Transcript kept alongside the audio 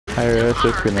There are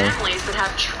criminal. families that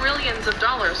have trillions of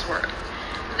dollars worth.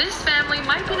 This family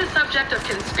might be the subject of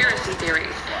conspiracy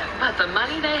theories, but the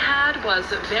money they had was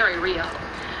very real.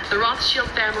 The Rothschild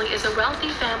family is a wealthy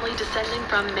family descending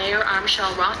from Mayer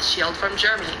Amschel Rothschild from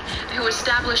Germany, who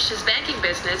established his banking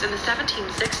business in the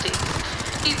 1760s.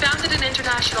 He founded an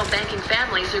international banking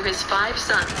family through his 5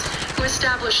 sons, who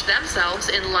established themselves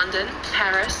in London,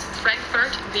 Paris,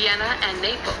 Frankfurt, Vienna, and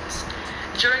Naples.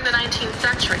 During the 19th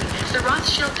century, the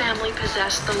Rothschild family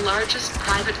possessed the largest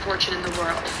private fortune in the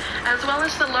world, as well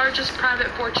as the largest private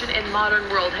fortune in modern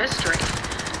world history.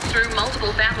 Through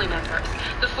multiple family members,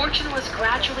 the fortune was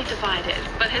gradually divided,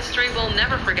 but history will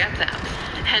never forget them.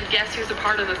 And guess who's a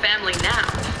part of the family now?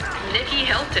 Nikki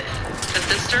Hilton, the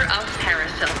sister of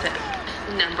Paris Hilton.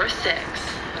 Number 6.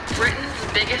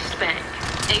 Britain's biggest bank,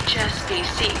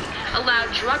 HSBC,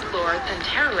 allowed drug lords and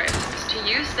terrorists to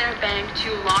use their bank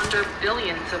to launder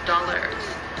billions of dollars.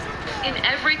 In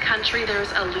every country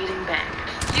there's a leading bank,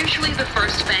 usually the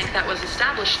first bank that was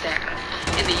established there.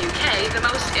 In the UK, the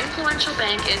most influential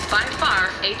bank is by far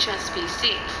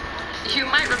HSBC. You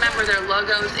might remember their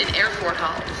logos in airport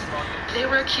halls. They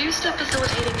were accused of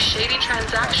facilitating shady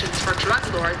transactions for drug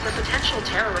lords and potential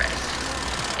terrorists.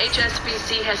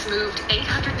 HSBC has moved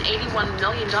 $881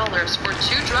 million for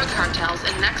 2 drug cartels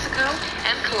in Mexico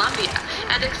and Colombia,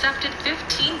 and accepted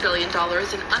 $15 billion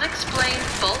in unexplained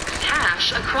bulk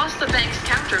cash across the bank's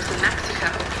counters in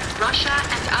Mexico, Russia,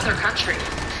 and other countries.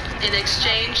 In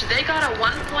exchange, they got a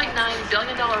 $1.9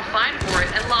 billion fine for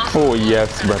it and lost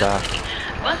credibility,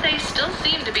 but they still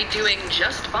seem to be doing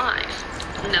just fine.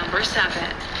 Number 7.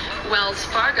 Wells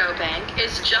Fargo Bank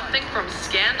is jumping from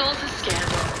scandal to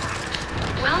scandal.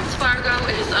 Wells Fargo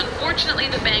is unfortunately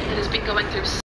the bank that has been going through